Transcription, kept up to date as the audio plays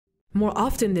More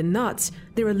often than not,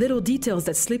 there are little details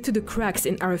that slip through the cracks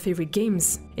in our favorite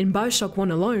games. In Bioshock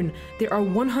 1 alone, there are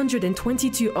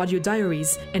 122 audio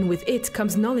diaries, and with it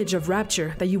comes knowledge of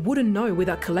Rapture that you wouldn't know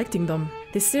without collecting them.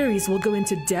 This series will go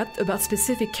into depth about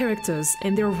specific characters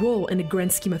and their role in the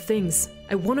grand scheme of things.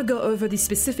 I want to go over these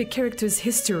specific characters'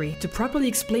 history to properly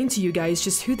explain to you guys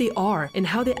just who they are and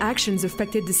how their actions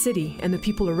affected the city and the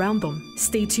people around them.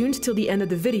 Stay tuned till the end of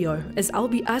the video, as I'll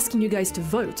be asking you guys to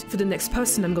vote for the next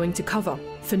person I'm going to cover.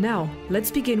 For now,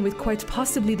 let's begin with quite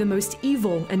possibly the most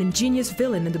evil and ingenious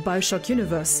villain in the Bioshock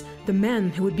universe, the man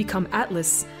who would become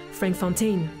Atlas, Frank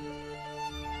Fontaine.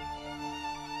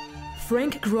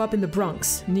 Frank grew up in the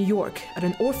Bronx, New York, at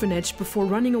an orphanage before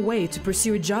running away to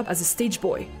pursue a job as a stage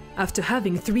boy. After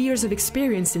having 3 years of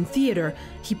experience in theater,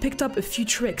 he picked up a few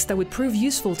tricks that would prove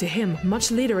useful to him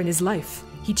much later in his life.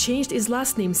 He changed his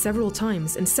last name several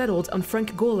times and settled on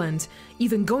Frank Goland,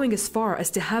 even going as far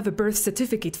as to have a birth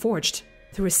certificate forged.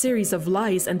 Through a series of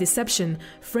lies and deception,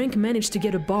 Frank managed to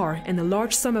get a bar and a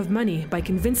large sum of money by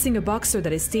convincing a boxer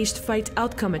that his staged fight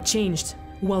outcome had changed.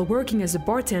 While working as a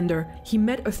bartender, he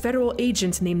met a federal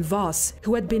agent named Voss,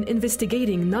 who had been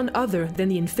investigating none other than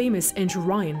the infamous Andrew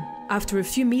Ryan. After a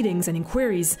few meetings and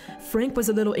inquiries, Frank was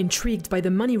a little intrigued by the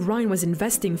money Ryan was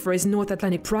investing for his North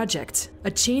Atlantic project.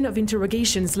 A chain of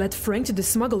interrogations led Frank to the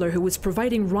smuggler who was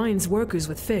providing Ryan's workers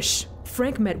with fish.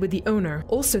 Frank met with the owner,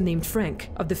 also named Frank,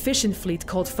 of the fishing fleet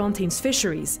called Fontaine's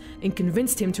Fisheries, and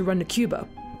convinced him to run to Cuba.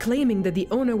 Claiming that the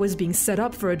owner was being set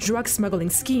up for a drug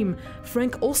smuggling scheme,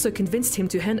 Frank also convinced him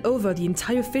to hand over the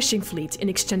entire fishing fleet in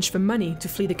exchange for money to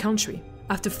flee the country.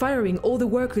 After firing all the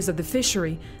workers of the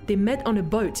fishery, they met on a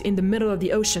boat in the middle of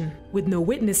the ocean. With no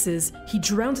witnesses, he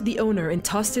drowned the owner and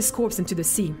tossed his corpse into the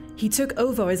sea. He took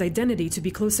over his identity to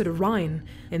be closer to Ryan,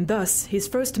 and thus his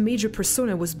first major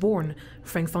persona was born,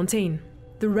 Frank Fontaine.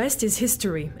 The rest is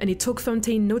history, and it took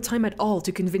Fontaine no time at all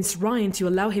to convince Ryan to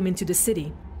allow him into the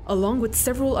city. Along with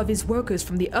several of his workers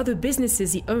from the other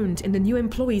businesses he owned and the new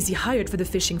employees he hired for the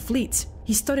fishing fleet,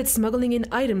 he started smuggling in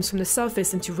items from the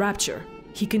surface into Rapture.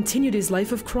 He continued his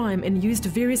life of crime and used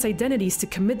various identities to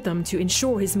commit them to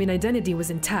ensure his main identity was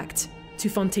intact. To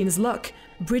Fontaine's luck,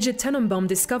 Bridget Tenenbaum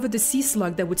discovered the sea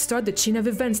slug that would start the chain of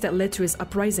events that led to his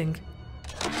uprising.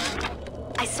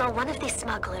 I saw one of the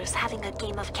smugglers having a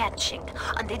game of catching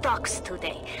on the docks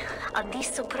today, and this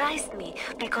surprised me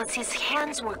because his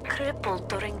hands were crippled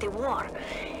during the war.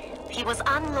 He was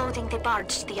unloading the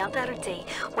barge the other day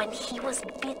when he was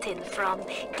bitten from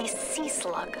the sea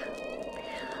slug.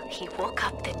 He woke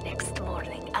up the next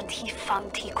morning and he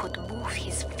found he could move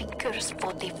his fingers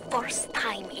for the first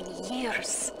time in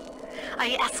years.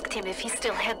 I asked him if he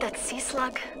still had that sea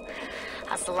slug.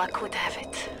 As luck would have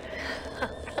it,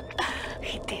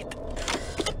 he did.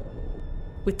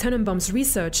 With Tenenbaum's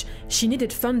research, she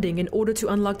needed funding in order to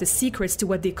unlock the secrets to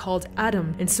what they called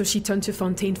Adam, and so she turned to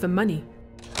Fontaine for money.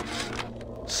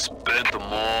 Spent the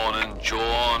morning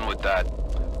jawing with that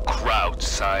crowd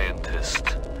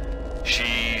scientist.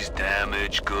 She's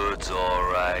damaged goods, all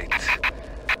right.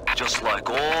 Just like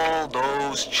all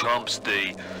those chumps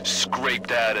they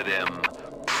scraped out of them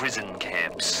prison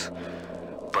camps.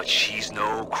 But she's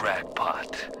no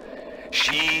crackpot.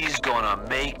 She's gonna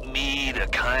make me the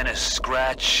kind of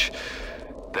scratch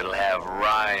that'll have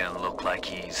Ryan look like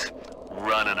he's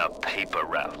running a paper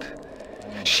route.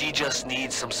 She just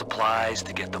needs some supplies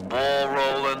to get the ball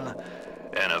rolling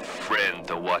and a friend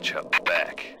to watch her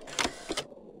back.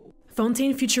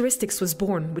 Fontaine Futuristics was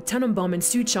born, with Tenenbaum and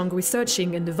Suchong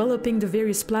researching and developing the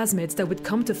various plasmids that would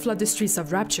come to flood the streets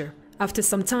of Rapture. After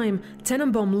some time,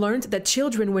 Tenenbaum learned that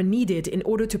children were needed in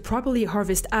order to properly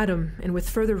harvest Adam, and with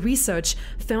further research,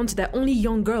 found that only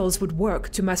young girls would work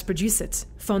to mass-produce it.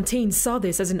 Fontaine saw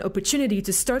this as an opportunity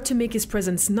to start to make his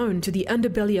presence known to the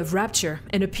underbelly of Rapture,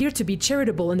 and appeared to be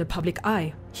charitable in the public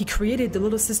eye. He created the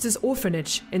Little Sisters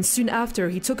Orphanage, and soon after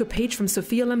he took a page from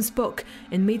Sophia Lamb's book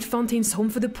and made Fontaine's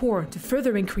Home for the Poor to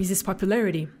further increase his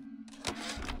popularity.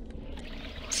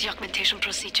 The augmentation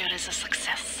procedure is a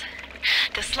success.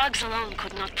 The slugs alone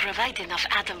could not provide enough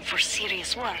Adam for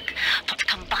serious work, but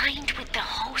combined with the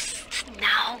host,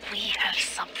 now we have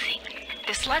something.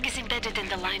 The slug is embedded in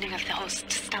the lining of the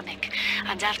host's stomach,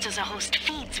 and after the host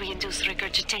feeds, we induce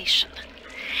regurgitation.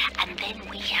 And then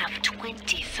we have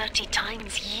 20, 30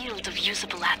 times yield of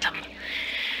usable Adam.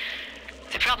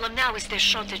 The problem now is the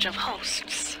shortage of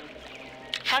hosts.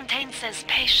 Fontaine says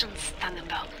patience,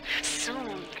 Tenenbaum.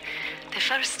 Soon, the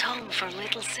first home for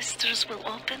Little Sisters will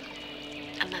open,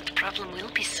 and that problem will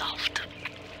be solved.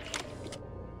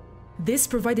 This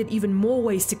provided even more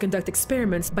ways to conduct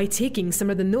experiments by taking some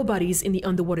of the nobodies in the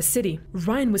underwater city.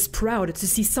 Ryan was proud to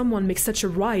see someone make such a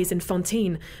rise in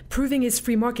Fontaine, proving his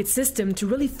free market system to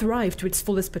really thrive to its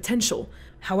fullest potential.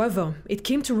 However, it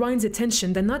came to Ryan's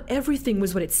attention that not everything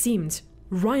was what it seemed.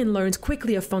 Ryan learned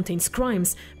quickly of Fontaine's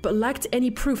crimes, but lacked any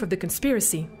proof of the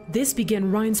conspiracy. This began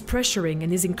Ryan's pressuring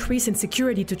and his increase in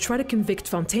security to try to convict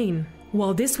Fontaine.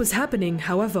 While this was happening,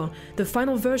 however, the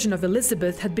final version of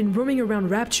Elizabeth had been roaming around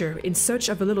Rapture in search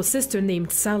of a little sister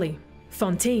named Sally.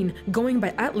 Fontaine, going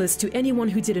by Atlas to anyone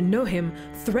who didn't know him,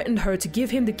 threatened her to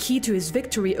give him the key to his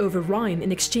victory over Ryan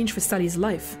in exchange for Sally's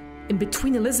life. In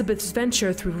between Elizabeth's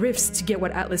venture through rifts to get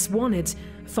what Atlas wanted,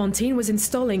 Fontaine was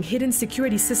installing hidden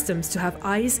security systems to have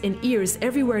eyes and ears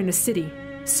everywhere in the city.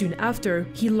 Soon after,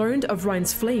 he learned of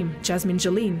Ryan's flame, Jasmine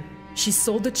Jolene. She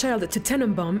sold the child to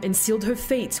Tenenbaum and sealed her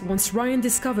fate once Ryan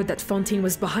discovered that Fontaine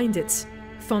was behind it.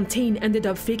 Fontaine ended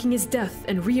up faking his death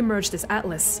and re-emerged as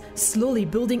Atlas, slowly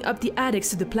building up the addicts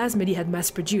to the plasmid he had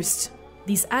mass-produced.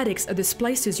 These addicts are the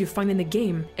splicers you find in the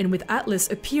game, and with Atlas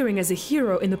appearing as a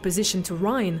hero in opposition to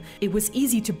Ryan, it was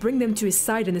easy to bring them to his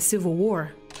side in the Civil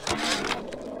War.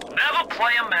 Never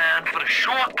play a man for the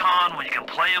short con when you can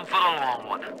play him for the long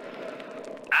one.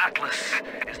 Atlas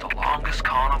is the longest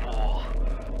con of all.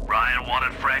 Ryan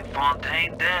wanted Frank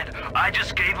Fontaine dead. I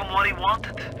just gave him what he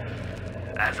wanted.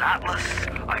 As Atlas,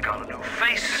 I got a new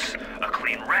face, a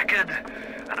clean record,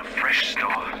 and a fresh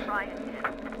start.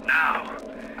 Now,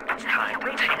 it's time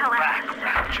to take back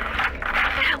Rapture.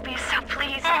 It'll be so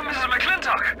pleasing. Oh, Mrs.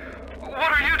 McClintock!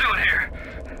 What are you doing here?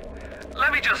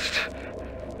 Let me just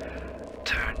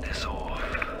turn this off.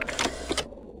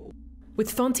 With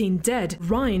Fontaine dead,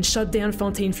 Ryan shut down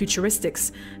Fontaine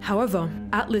Futuristics. However,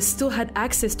 Atlas still had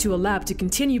access to a lab to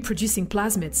continue producing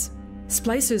plasmids.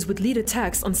 Splicers would lead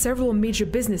attacks on several major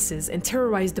businesses and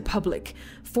terrorize the public,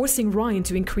 forcing Ryan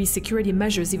to increase security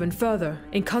measures even further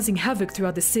and causing havoc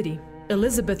throughout the city.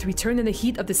 Elizabeth returned in the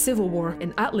heat of the Civil War,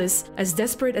 and Atlas, as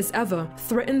desperate as ever,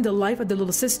 threatened the life of the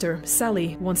little sister,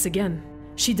 Sally, once again.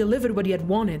 She delivered what he had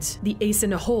wanted, the ace in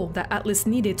the hole that Atlas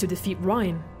needed to defeat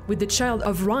Ryan. With the child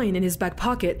of Ryan in his back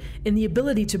pocket and the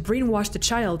ability to brainwash the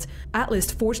child,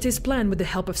 Atlas forged his plan with the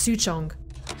help of Suchong.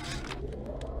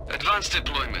 Advanced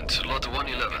deployment, Lot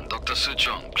 111, Dr.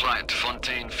 Suchong, client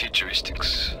Fontaine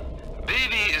Futuristics.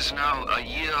 Baby is now a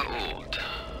year old,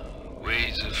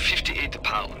 weighs 58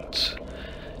 pounds,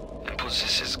 and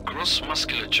possesses gross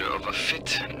musculature of a fit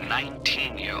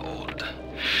 19-year-old.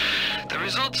 The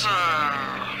results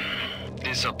are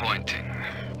disappointing,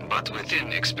 but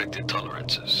within expected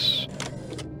tolerances.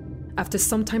 After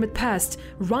some time had passed,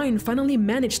 Ryan finally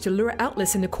managed to lure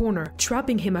Atlas in the corner,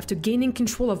 trapping him after gaining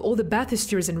control of all the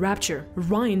bathyspheres in Rapture.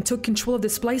 Ryan took control of the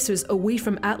splicers away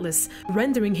from Atlas,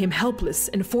 rendering him helpless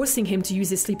and forcing him to use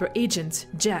his sleeper agent,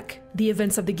 Jack. The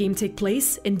events of the game take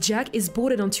place, and Jack is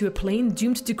boarded onto a plane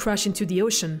doomed to crash into the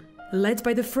ocean. Led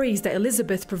by the phrase that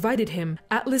Elizabeth provided him,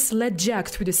 Atlas led Jack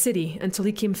through the city until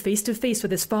he came face to face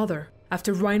with his father.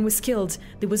 After Ryan was killed,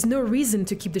 there was no reason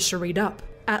to keep the charade up.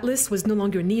 Atlas was no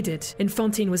longer needed, and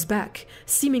Fontaine was back,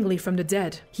 seemingly from the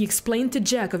dead. He explained to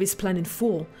Jack of his plan in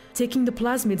full, taking the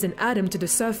plasmids and Adam to the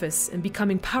surface and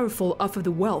becoming powerful off of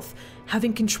the wealth,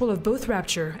 having control of both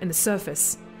Rapture and the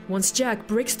surface. Once Jack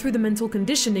breaks through the mental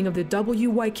conditioning of the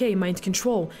WYK mind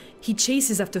control, he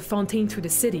chases after Fontaine through the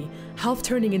city, half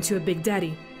turning into a Big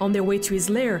Daddy. On their way to his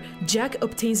lair, Jack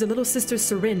obtains a little sister's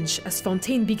syringe as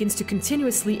Fontaine begins to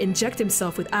continuously inject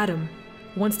himself with Adam.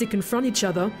 Once they confront each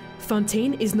other,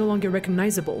 Fontaine is no longer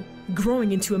recognizable.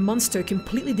 Growing into a monster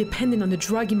completely dependent on the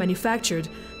drug he manufactured,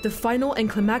 the final and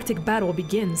climactic battle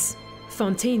begins.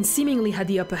 Fontaine seemingly had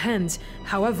the upper hand.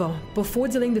 However, before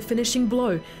dealing the finishing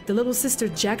blow, the little sister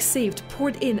Jack saved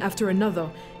poured in after another,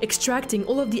 extracting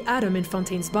all of the Adam in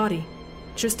Fontaine's body.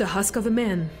 Just a husk of a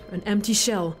man, an empty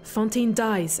shell, Fontaine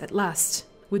dies at last,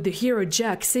 with the hero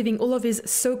Jack saving all of his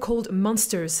so-called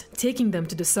monsters, taking them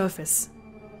to the surface.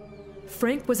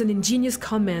 Frank was an ingenious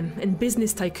conman and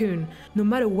business tycoon. No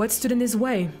matter what stood in his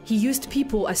way, he used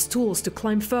people as tools to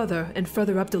climb further and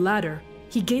further up the ladder.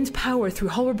 He gained power through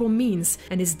horrible means,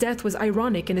 and his death was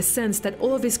ironic in a sense that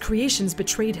all of his creations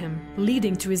betrayed him,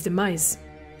 leading to his demise.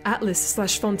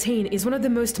 Atlas/Fontaine is one of the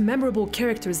most memorable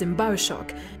characters in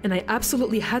Bioshock, and I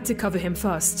absolutely had to cover him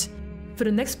first. For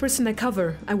the next person I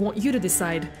cover, I want you to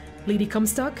decide, Lady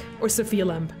Comstock or Sophia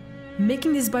Lamb.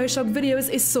 Making these Bioshock videos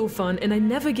is so fun, and I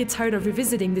never get tired of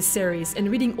revisiting this series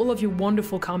and reading all of your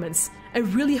wonderful comments. I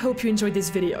really hope you enjoyed this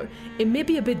video. It may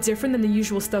be a bit different than the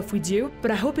usual stuff we do,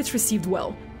 but I hope it's received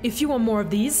well. If you want more of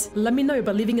these, let me know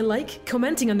by leaving a like,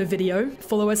 commenting on the video,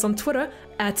 follow us on Twitter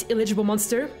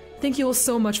 @IllegibleMonster. Thank you all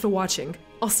so much for watching.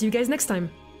 I'll see you guys next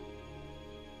time.